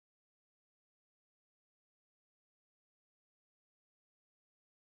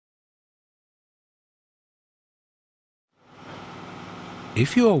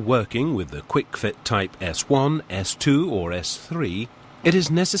If you are working with the quick fit type S1, S2 or S3, it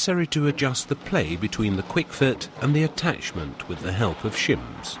is necessary to adjust the play between the quick fit and the attachment with the help of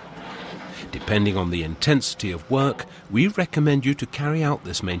shims. Depending on the intensity of work, we recommend you to carry out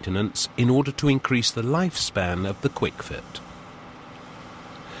this maintenance in order to increase the lifespan of the quick fit.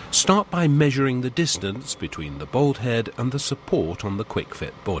 Start by measuring the distance between the bolt head and the support on the quick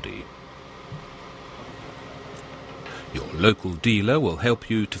fit body. Your local dealer will help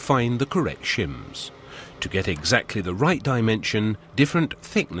you to find the correct shims. To get exactly the right dimension, different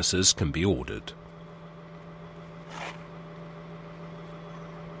thicknesses can be ordered.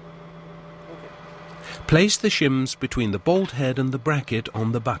 Place the shims between the bolt head and the bracket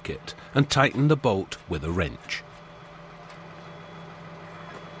on the bucket and tighten the bolt with a wrench.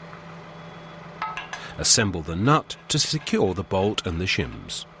 Assemble the nut to secure the bolt and the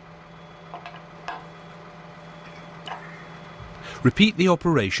shims. Repeat the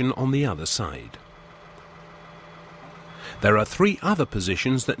operation on the other side. There are 3 other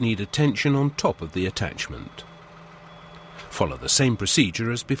positions that need attention on top of the attachment. Follow the same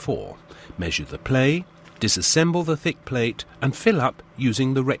procedure as before. Measure the play, disassemble the thick plate and fill up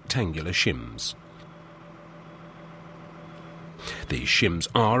using the rectangular shims. These shims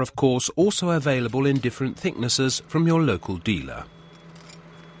are, of course, also available in different thicknesses from your local dealer.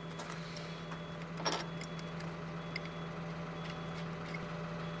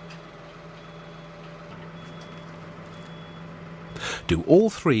 Do all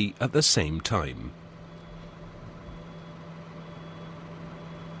 3 at the same time.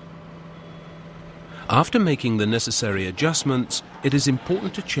 After making the necessary adjustments, it is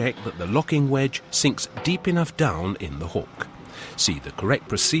important to check that the locking wedge sinks deep enough down in the hook. See the correct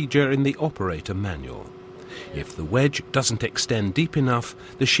procedure in the operator manual. If the wedge doesn't extend deep enough,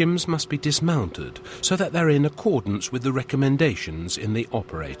 the shims must be dismounted so that they're in accordance with the recommendations in the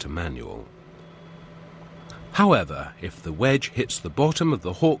operator manual. However, if the wedge hits the bottom of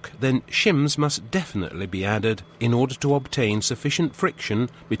the hook, then shims must definitely be added in order to obtain sufficient friction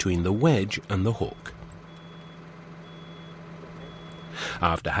between the wedge and the hook.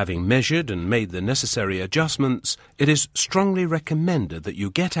 After having measured and made the necessary adjustments, it is strongly recommended that you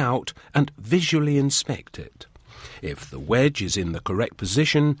get out and visually inspect it. If the wedge is in the correct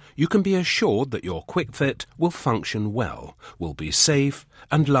position, you can be assured that your quick fit will function well, will be safe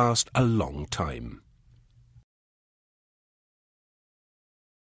and last a long time.